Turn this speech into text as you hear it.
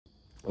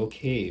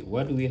Okay,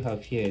 what do we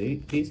have here?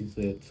 This is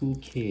a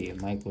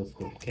 2K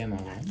microscope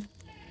camera,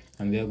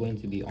 and we are going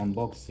to be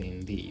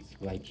unboxing these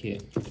right here.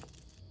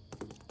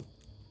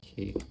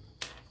 Okay.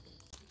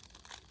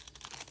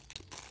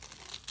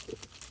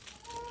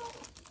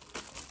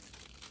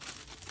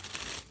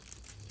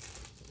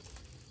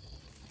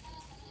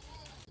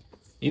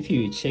 If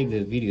you check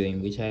the video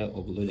in which I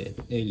uploaded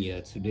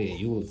earlier today,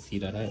 you will see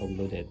that I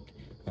uploaded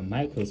a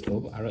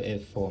microscope,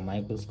 RF4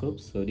 microscope.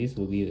 So this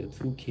will be a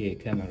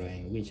 2K camera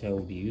in which I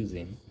will be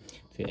using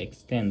to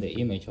extend the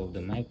image of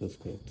the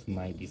microscope to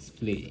my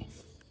display.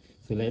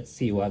 So let's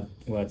see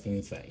what's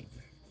inside.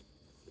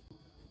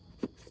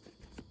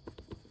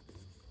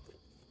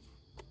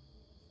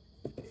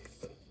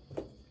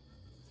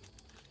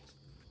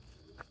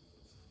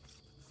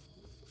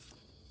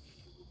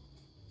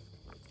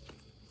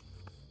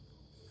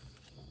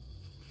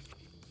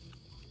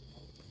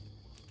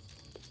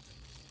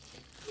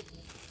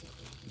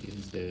 This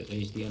is the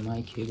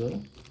HDMI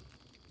cable.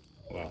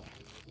 Wow,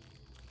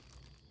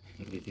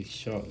 this is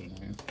short,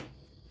 man.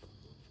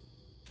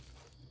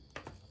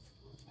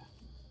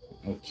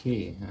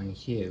 Okay, and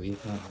here we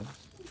have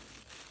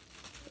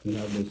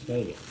the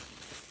charger.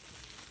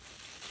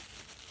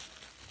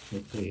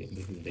 Okay,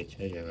 this is the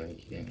charger right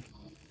here.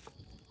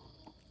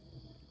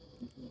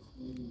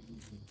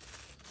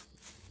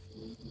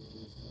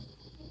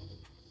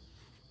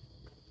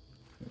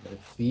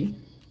 Let's see.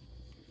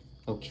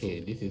 Okay,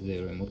 this is the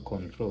remote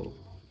control.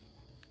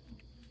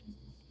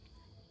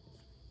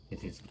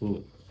 This is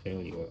good,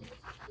 very well.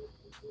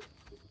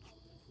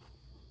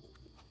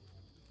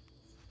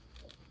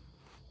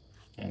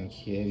 And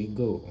here we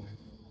go.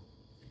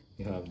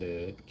 You have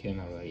the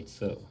camera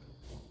itself.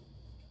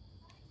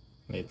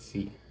 Let's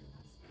see.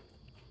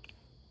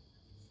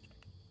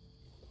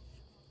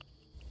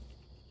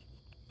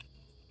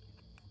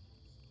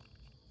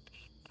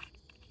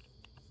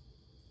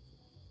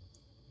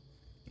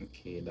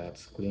 Okay,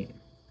 that's clean.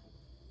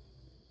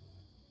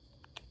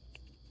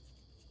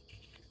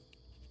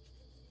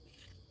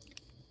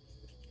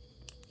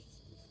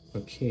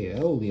 Okay, I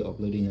will be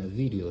uploading a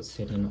video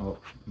setting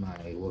up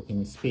my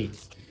working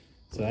space.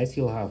 So I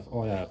still have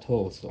other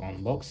tools to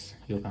unbox.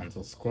 You can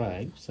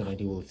subscribe so that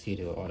you will see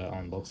the other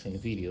unboxing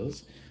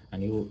videos,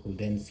 and you will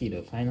then see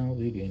the final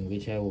video in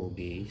which I will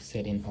be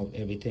setting up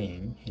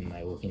everything in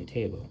my working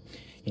table,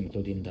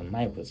 including the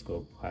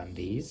microscope and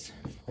this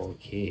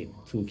 4K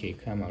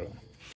 2K camera.